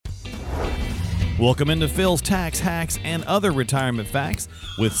Welcome into Phil's Tax Hacks and Other Retirement Facts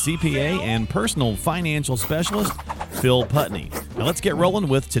with CPA and personal financial specialist, Phil Putney. Now let's get rolling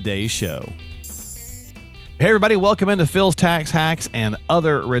with today's show. Hey everybody, welcome into Phil's Tax Hacks and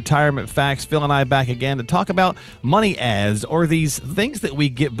Other Retirement Facts. Phil and I back again to talk about money ads, or these things that we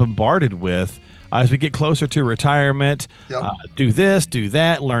get bombarded with as we get closer to retirement. Yep. Do this, do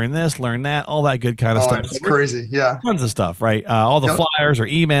that, learn this, learn that, all that good kind of stuff. It's crazy, yeah. Tons of stuff, right? All the flyers or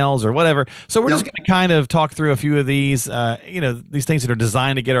emails or whatever. So we're just going to kind of talk through a few of these, these things that are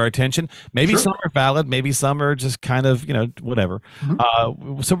designed to get our attention. Maybe some are valid, maybe some are just kind of, whatever.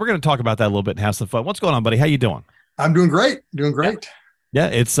 Mm-hmm. So we're going to talk about that a little bit and have some fun. What's going on, buddy? How you doing? I'm doing great. Doing great. Yeah,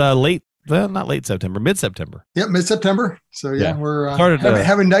 it's not late September, mid-September. Yep, mid-September. So we're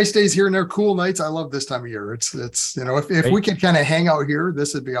having nice days here and there, cool nights. I love this time of year. It's if we could kind of hang out here,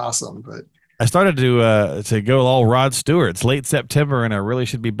 this would be awesome. But I started to go all Rod Stewart. It's late September, and I really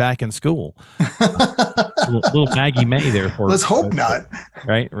should be back in school. little Maggie May there for. Let's hope not.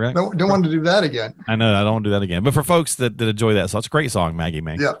 Right. Don't want to do that again. I know. I don't want to do that again. But for folks that enjoy that, so it's a great song, Maggie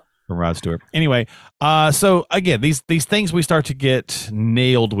May. Yeah. From Rod Stewart. Anyway, so again, these things we start to get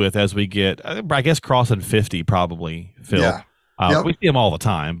nailed with as we get, I guess, crossing 50 probably, Phil. Yeah. We see them all the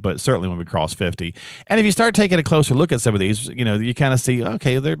time, but certainly when we cross 50. And if you start taking a closer look at some of these, you kind of see,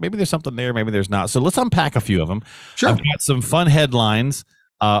 okay, maybe there's something there, maybe there's not. So let's unpack a few of them. Sure. I've got some fun headlines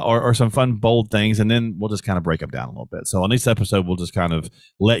or some fun, bold things, and then we'll just kind of break them down a little bit. So on this episode, we'll just kind of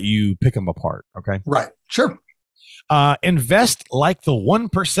let you pick them apart, okay? Right. Sure. Invest like the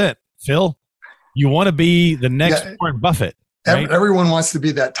 1%, Phil. You want to be the next Warren Buffett. Right? Everyone wants to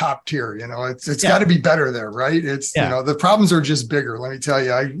be that top tier. It's got to be better there, right? It's the problems are just bigger. Let me tell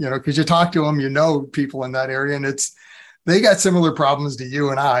you, because you talk to them, people in that area, and they got similar problems to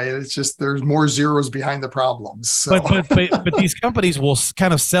you and I. It's just there's more zeros behind the problems. So. But these companies will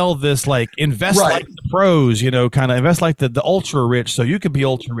kind of sell this like invest like the pros, kind of invest like the ultra rich, so you could be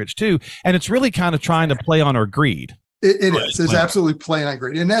ultra rich too. And it's really kind of trying to play on our greed. It is. It's absolutely playing on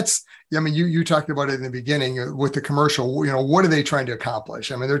greed. And that's, you talked about it in the beginning with the commercial, what are they trying to accomplish?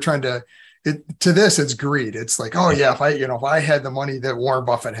 They're trying to, to this, it's greed. It's like, oh yeah, if I had the money that Warren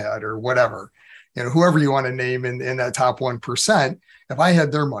Buffett had or whatever, whoever you want to name in that top 1%, if I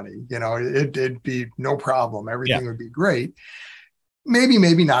had their money, it'd be no problem. Everything would be great.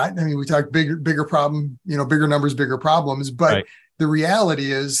 Maybe not. We talk bigger problem, bigger numbers, bigger problems, but the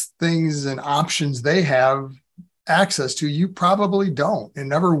reality is things and options they have access to, you probably don't and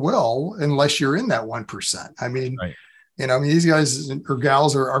never will unless you're in that 1%. These guys or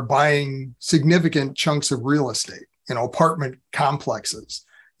gals are buying significant chunks of real estate, apartment complexes.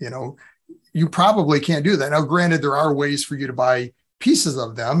 You probably can't do that. Now, granted, there are ways for you to buy pieces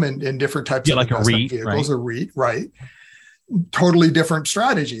of them in different types of like investment vehicles, a REIT, right? Totally different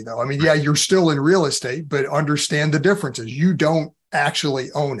strategy, though. You're still in real estate, but understand the differences. You don't actually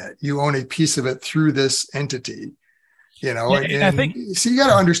own it. You own a piece of it through this entity, and I think, so you got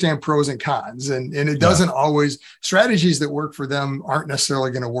to understand pros and cons, and it doesn't always, strategies that work for them aren't necessarily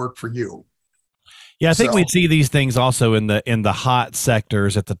going to work for you. Yeah, I think we'd see these things also in the hot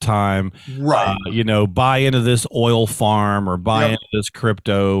sectors at the time, right? Buy into this oil farm or buy into this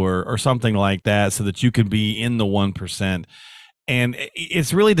crypto or something like that, so that you can be in the 1%. And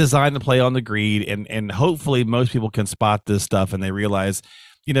it's really designed to play on the greed, and hopefully most people can spot this stuff and they realize,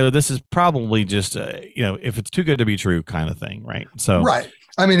 this is probably just, if it's too good to be true kind of thing, right? So, right.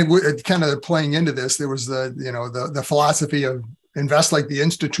 It kind of playing into this, there was the philosophy of invest like the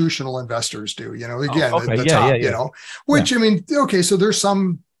institutional investors do, the top, which, so there's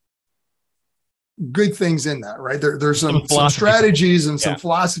some good things in that, right? There's some strategies and some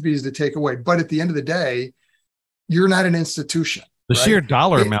philosophies to take away, but at the end of the day, you're not an institution. The sheer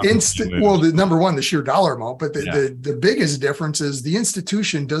dollar amount. Number one, the sheer dollar amount, but the biggest difference is the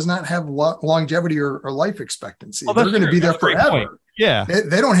institution does not have longevity or life expectancy. They're going to be there forever. Yeah.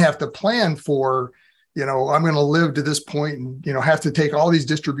 They don't have to plan for, I'm going to live to this point and, have to take all these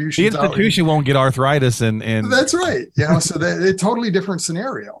distributions. The institution won't get arthritis and that's right. So it's a totally different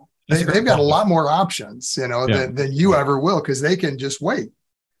scenario. They've got a lot more options, than you ever will, because they can just wait.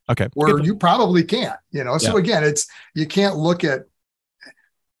 Okay. Where you probably can't, So again, you can't look at,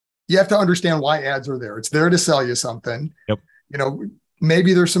 you have to understand why ads are there. It's there to sell you something. Yep.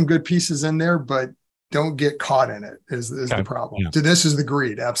 Maybe there's some good pieces in there, but don't get caught in it is the problem. So this is the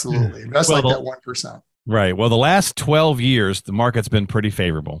greed. Absolutely. Invest like that 1%. Right. Well, the last 12 years, the market's been pretty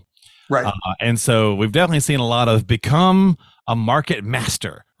favorable. Right. And so we've definitely seen a lot of become a market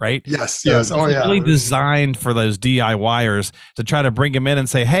master, right? Yes. So Yes. Oh, it's yeah. really designed for those DIYers to try to bring them in and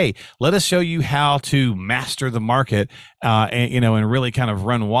say, hey, let us show you how to master the market, and really kind of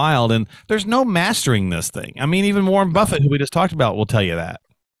run wild. And there's no mastering this thing. I mean, even Warren Buffett, who we just talked about, will tell you that.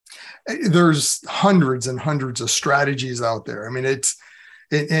 There's hundreds and hundreds of strategies out there. I mean, it's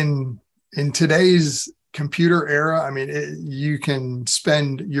in today's computer era. I mean, you can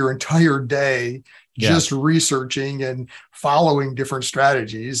spend your entire day just researching and following different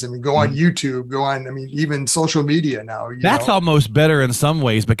strategies. I mean, go on YouTube, even social media now. That's almost better in some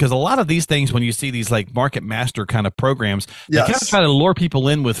ways, because a lot of these things, when you see these like Market Master kind of programs, they kind of try to lure people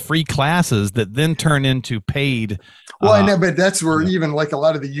in with free classes that then turn into paid. Well, I know, but that's where even like a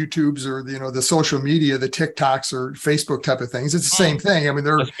lot of the YouTubes or the social media, the TikToks or Facebook type of things, it's the same thing. I mean,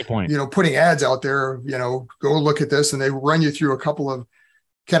 they're putting ads out there, go look at this, and they run you through a couple of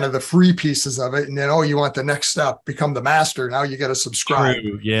kind of the free pieces of it, and then you want the next step, become the master. Now you got to subscribe.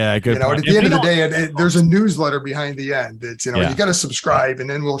 True. Yeah, good. At the end of the day, there's a newsletter behind the end. It's you got to subscribe, and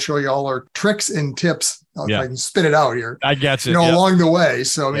then we'll show you all our tricks and tips. If I can spit it out here, I get you. Along the way.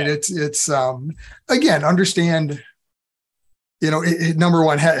 So I mean, it's again, understand. Number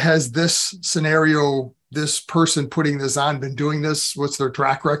one, has this scenario, this person putting this on, been doing this? What's their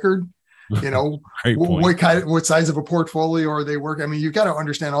track record? What size of a portfolio are they working? I mean, you've got to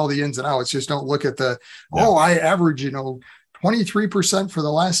understand all the ins and outs. Just don't look at I average, 23% for the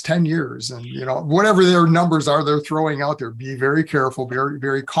last 10 years. And, whatever their numbers are, they're throwing out there. Be very careful, very,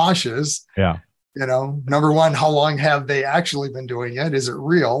 very cautious. Yeah. Number one, how long have they actually been doing it? Is it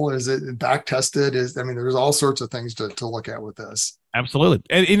real? Is it back tested? There's all sorts of things to look at with this. Absolutely.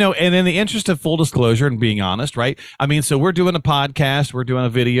 And, and in the interest of full disclosure and being honest, right? I mean, so we're doing a podcast, we're doing a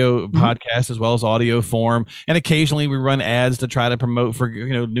video podcast as well as audio form. And occasionally we run ads to try to promote for,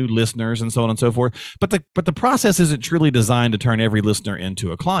 new listeners and so on and so forth. But the process isn't truly designed to turn every listener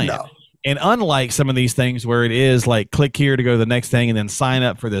into a client. No. And unlike some of these things where it is like click here to go to the next thing and then sign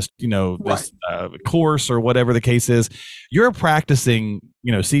up for this, this course or whatever the case is, you're a practicing,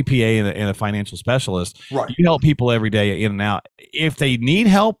 CPA and a financial specialist. Right. You help people every day in and out. If they need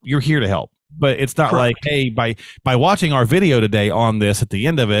help, you're here to help. But it's not like, hey, by watching our video today on this, at the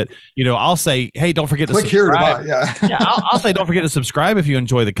end of it, I'll say, hey, don't forget to subscribe. Here to buy. I'll say, don't forget to subscribe if you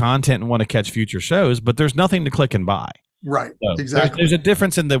enjoy the content and want to catch future shows. But there's nothing to click and buy. Right. So exactly. There's a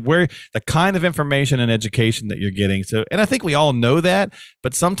difference in the kind of information and education that you're getting. So, and I think we all know that,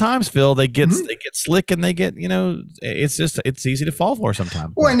 but sometimes, Phil, they get slick and they get, it's easy to fall for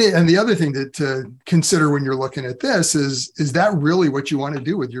sometimes. Well, and the other thing to consider when you're looking at this is that really what you want to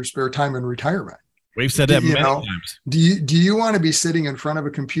do with your spare time in retirement? We've said that many times. Do you want to be sitting in front of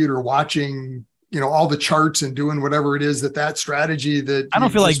a computer watching all the charts and doing whatever it is that strategy that I don't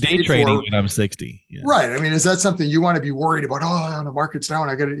feel like day trading when I'm 60. Yeah. Right. I mean, is that something you want to be worried about? Oh, the market's down.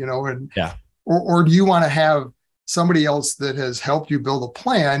 I got it, or do you want to have somebody else that has helped you build a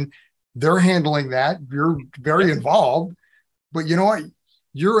plan? They're handling that. You're very involved, but you know what?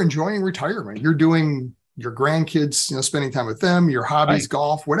 You're enjoying retirement. You're doing your grandkids, spending time with them, your hobbies,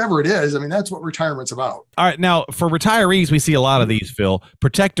 golf, whatever it is. I mean, that's what retirement's about. All right. Now, for retirees, we see a lot of these, Phil.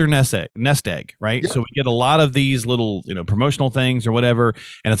 Protect your nest egg, right? Yeah. So we get a lot of these little, promotional things or whatever,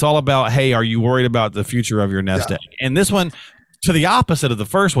 and it's all about, hey, are you worried about the future of your nest egg? And this one, to the opposite of the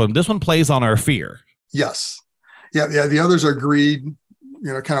first one, this one plays on our fear. Yes. Yeah. The others are greed.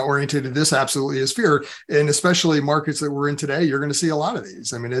 Kind of oriented to this absolutely is fear. And especially markets that we're in today, you're going to see a lot of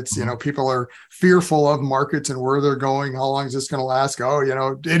these. I mean, it's, people are fearful of markets and where they're going. How long is this going to last? Oh,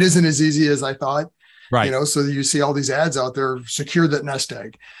 it isn't as easy as I thought. Right. So you see all these ads out there, secure that nest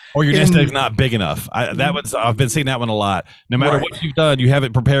egg. Or your nest egg's not big enough. I've been seeing that one a lot. No matter what you've done, you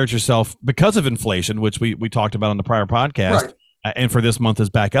haven't prepared yourself because of inflation, which we talked about on the prior podcast. Right. And for this month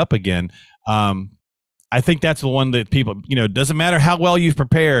is back up again. I think that's the one that people, doesn't matter how well you've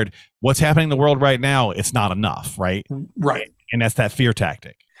prepared, what's happening in the world right now, it's not enough, right? Right. And that's that fear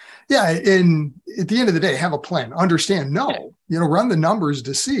tactic. Yeah. And at the end of the day, have a plan, understand, run the numbers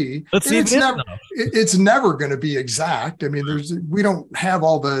to see. Let's see. It's never going to be exact. I mean, we don't have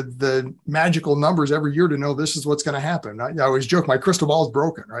all the magical numbers every year to know this is what's going to happen. I always joke, my crystal ball is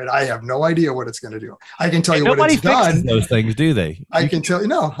broken, right? I have no idea what it's going to do. I can tell you what it's done. Nobody fixes those things, do they? I can tell you.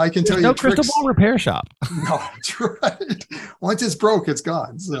 No, I can tell you. No crystal ball repair shop. No, that's right. Once it's broke, it's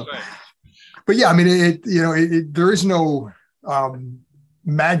gone. So, but yeah, I mean, there is no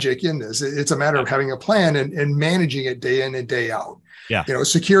magic in this. It's a matter of having a plan and managing it day in and day out. Yeah.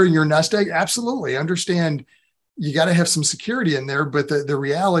 Securing your nest egg. Absolutely. Understand you got to have some security in there, but the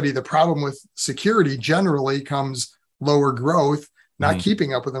reality, the problem with security generally comes lower growth, not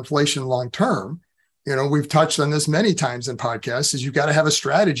keeping up with inflation long-term. we've touched on this many times in podcasts, is you've got to have a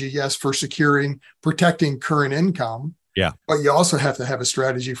strategy, yes, for protecting current income. Yeah. But you also have to have a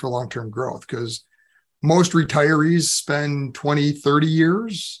strategy for long-term growth, because most retirees spend 20, 30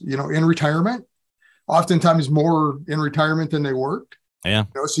 years, in retirement, oftentimes more in retirement than they worked. Yeah.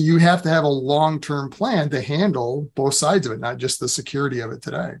 So you have to have a long-term plan to handle both sides of it, not just the security of it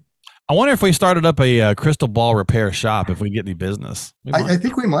today. I wonder if we started up a crystal ball repair shop, if we get any business. I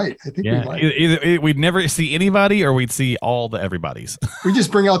think we might. We might. Either we'd never see anybody, or we'd see all the everybody's. We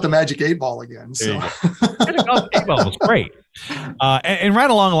just bring out the magic 8-ball again. So Magic 8-ball was great. And right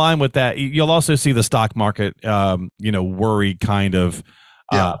along the line with that, you'll also see the stock market, worry kind of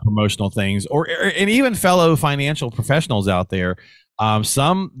promotional things, and even fellow financial professionals out there.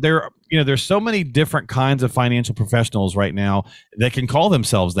 There's so many different kinds of financial professionals right now that can call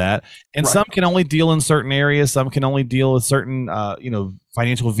themselves that. And some can only deal in certain areas. Some can only deal with certain,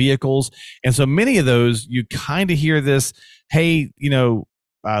 financial vehicles. And so many of those, you kind of hear this, hey,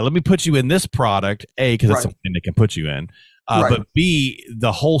 let me put you in this product, A, because it's something they can put you in. But B,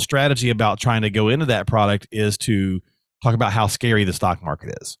 the whole strategy about trying to go into that product is to talk about how scary the stock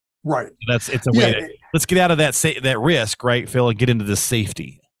market is. Right. It's a way to, let's get out of that risk, right, Phil, and get into this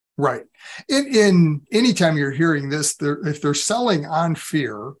safety. Right. In anytime you're hearing this, if they're selling on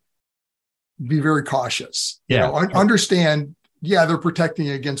fear, be very cautious. Understand, they're protecting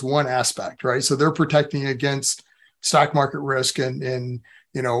against one aspect, right? So they're protecting against stock market risk, and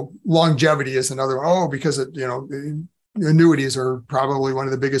longevity is another one. Oh, because annuities are probably one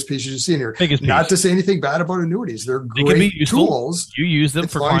of the biggest pieces you see in here. Not to say anything bad about annuities. They're great tools. You use them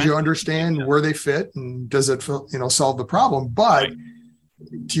as long as you understand where they fit and does it, solve the problem. But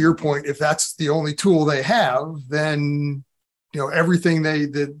to your point, if that's the only tool they have, then everything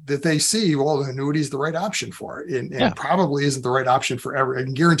that they see, well, the annuity is the right option for it, and probably isn't the right option for every. I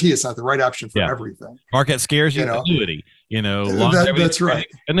can guarantee it's not the right option for everything. Market scares you, annuity. That's right.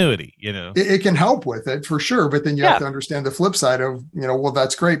 Annuity. It can help with it for sure, but then you have to understand the flip side of well,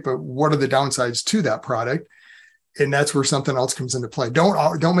 that's great, but what are the downsides to that product? And that's where something else comes into play.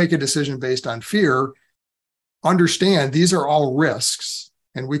 Don't make a decision based on fear. Understand these are all risks.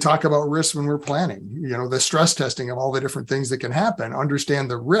 And we talk about risks when we're planning, the stress testing of all the different things that can happen. Understand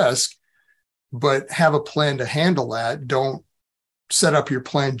the risk, but have a plan to handle that. Don't set up your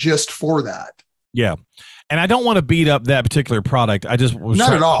plan just for that. Yeah. And I don't want to beat up that particular product. I just was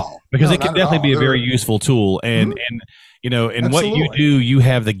not at all, because it can definitely be a very useful tool. And what you do, you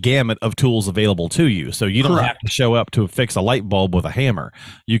have the gamut of tools available to you. So you don't have to show up to fix a light bulb with a hammer.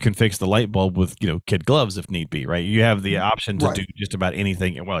 You can fix the light bulb with, kid gloves if need be, right? You have the option to do just about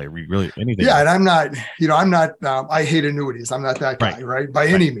anything. Well, really anything. Yeah. And I'm not, I hate annuities. I'm not that guy, right? By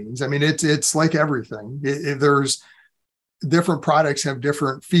any means. I mean, it's like everything. There's different products have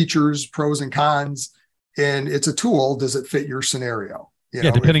different features, pros and cons, and it's a tool. Does it fit your scenario?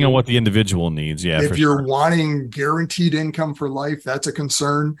 Depending on what the individual needs. Yeah. If you're wanting guaranteed income for life, that's a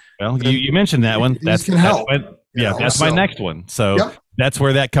concern. Well, you mentioned that one. That can help. That's my next one. So that's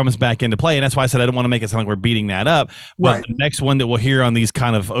where that comes back into play. And that's why I said I don't want to make it sound like we're beating that up. But the next one that we'll hear on these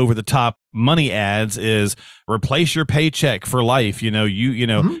kind of over the top money ads is replace your paycheck for life,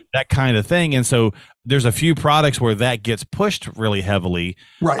 that kind of thing. And so there's a few products where that gets pushed really heavily.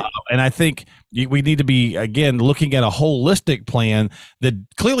 Right. And I think we need to be, again, looking at a holistic plan that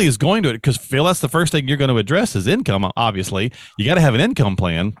clearly is going to it, because Phil, that's the first thing you're going to address is income. Obviously, you got to have an income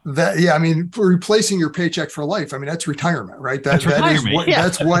plan. For replacing your paycheck for life. I mean, that's retirement, right? That's retirement.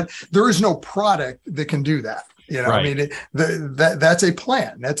 That's what, there is no product that can do that. I mean, that's a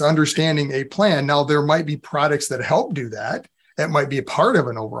plan. That's understanding a plan. Now, there might be products that help do that. That might be a part of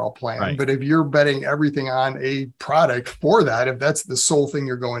an overall plan. Right. But if you're betting everything on a product for that, if that's the sole thing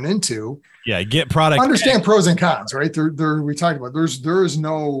you're going into, get product. Understand pros and cons, right? We talked about there is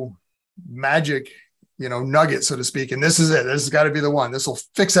no magic, nugget, so to speak. And this is it. This has got to be the one. This will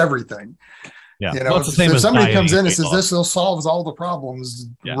fix everything. Yeah. It's the same if somebody comes in and says this will solve all the problems,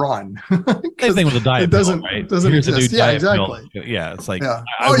 run. Same thing with the diet. Doesn't exist. Yeah, exactly. Pill. Yeah, it's like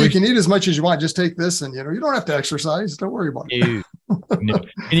you can eat as much as you want. Just take this, and you don't have to exercise. Don't worry about it. And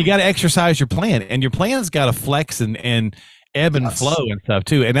you got to exercise your plan, and your plan's got to flex and ebb and flow and stuff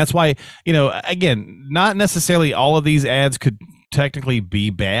too. And that's why again, not necessarily all of these ads could technically be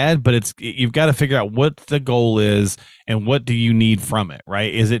bad, but you've got to figure out what the goal is and what do you need from it,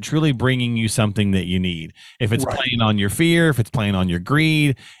 right? Is it truly bringing you something that you need? If it's playing on your fear, if it's playing on your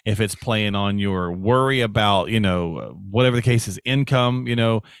greed, if it's playing on your worry about, whatever the case is, income,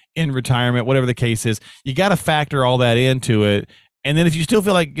 in retirement, whatever the case is, you got to factor all that into it. And then if you still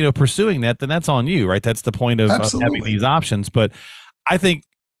feel like, pursuing that, then that's on you, right? That's the point of having these options. But I think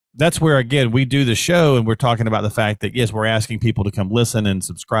that's where, again, we do the show and we're talking about the fact that, yes, we're asking people to come listen and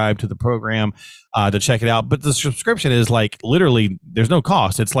subscribe to the program, to check it out. But the subscription is like literally there's no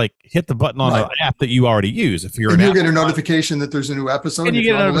cost. It's like hit the button on an app that you already use. If you're you'll get a notification that there's a new episode. And if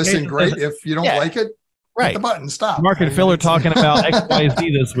you want to listen, great. If you don't like it, hit the button, stop. Mark and Phil are talking about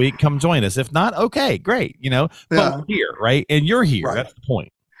XYZ this week. Come join us. If not, okay, great. But we're here, right? And you're here. Right. That's the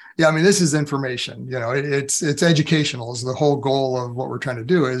point. Yeah, I mean, this is information. It's educational. Is the whole goal of what we're trying to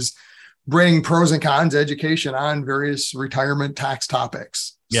do is bring pros and cons education on various retirement tax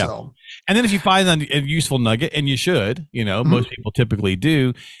topics. Yeah. So. And then if you find a useful nugget, and you should, most people typically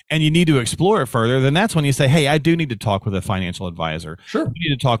do, and you need to explore it further, then that's when you say, hey, I do need to talk with a financial advisor. Sure. You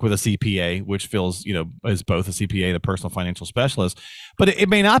need to talk with a CPA, which Phil's, is both a CPA and a personal financial specialist, but it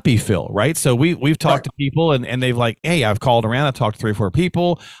may not be Phil, right? So we've talked to people and they've like, hey, I've called around, I've talked to 3 or 4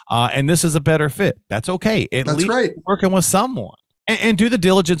 people, and this is a better fit. That's okay. At least you're working with someone. And do the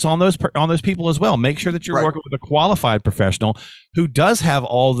diligence on those people as well. Make sure that you're working with a qualified professional who does have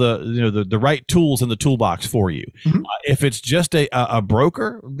all the right tools in the toolbox for you. Mm-hmm. If it's just a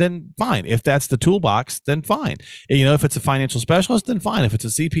broker, then fine. If that's the toolbox, then fine. If it's a financial specialist, then fine. If it's a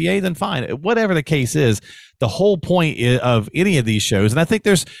CPA, then fine. Whatever the case is, the whole point of any of these shows, and I think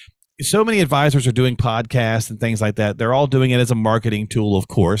there's so many advisors are doing podcasts and things like that. They're all doing it as a marketing tool, of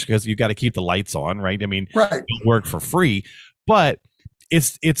course, because you've got to keep the lights on, right? I mean, you don't work for free. But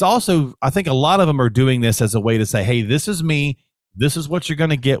it's also, I think a lot of them are doing this as a way to say, hey, this is me. This is what you're going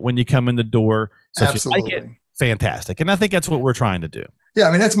to get when you come in the door. So absolutely. If you like it, fantastic. And I think that's what we're trying to do. Yeah,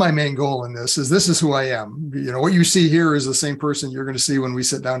 I mean, that's my main goal in this is who I am. What you see here is the same person you're going to see when we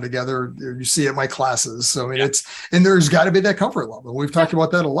sit down together. You see at my classes. So I mean, and there's got to be that comfort level. We've talked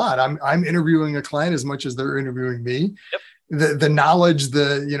about that a lot. I'm interviewing a client as much as they're interviewing me. Yep. The knowledge,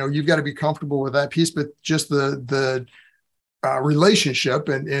 you've got to be comfortable with that piece, but just the relationship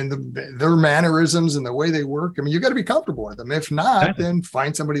and their mannerisms and the way they work. I mean, you got to be comfortable with them. If not, then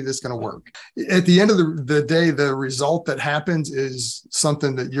find somebody that's going to work. At the end of the day, the result that happens is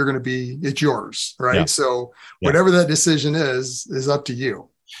something that you're going to it's yours, right? Yeah. So whatever that decision is up to you.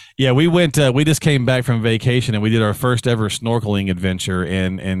 Yeah, we just came back from vacation and we did our first ever snorkeling adventure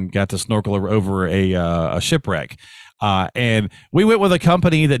and got to snorkel over a shipwreck. And we went with a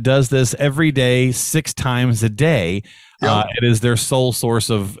company that does this every day, 6 times a day. It is their sole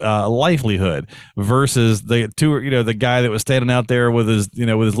source of livelihood versus the guy that was standing out there with his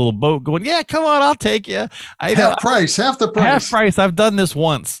little boat going, yeah, come on, I'll take you. Half the price. I've done this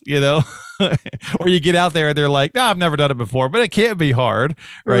once, or you get out there and they're like, no, I've never done it before, but it can't be hard,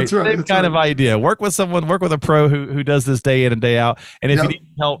 right? That's right. Same kind of idea. Work with a pro who does this day in and day out. And if you need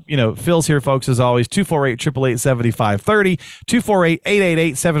help, Phil's here, folks, as always, 248-888-7530,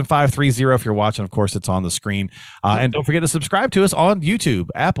 248-888-7530. If you're watching, of course, it's on the screen. And don't forget to subscribe to us on YouTube,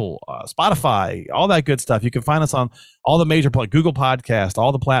 Apple, Spotify, all that good stuff. You can find us on all the major Google Podcast,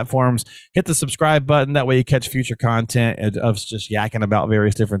 all the platforms. Hit the subscribe button. That way you catch future content of just yakking about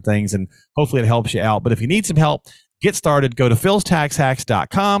various different things, and hopefully it helps you out. But if you need some help, get started. Go to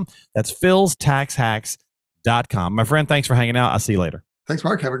philstaxhacks.com. That's philstaxhacks.com. My friend, thanks for hanging out. I'll see you later. Thanks,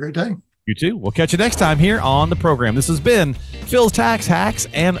 Mark. Have a great day. You too. We'll catch you next time here on the program. This has been Phil's Tax Hacks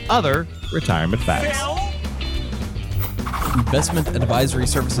and Other Retirement Facts. Investment advisory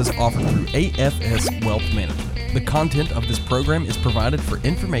services offered through AFS Wealth Management. The content of this program is provided for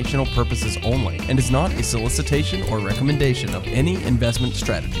informational purposes only and is not a solicitation or recommendation of any investment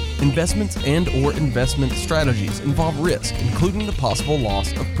strategy. Investments and/or investment strategies involve risk, including the possible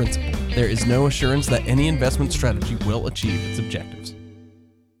loss of principal. There is no assurance that any investment strategy will achieve its objectives.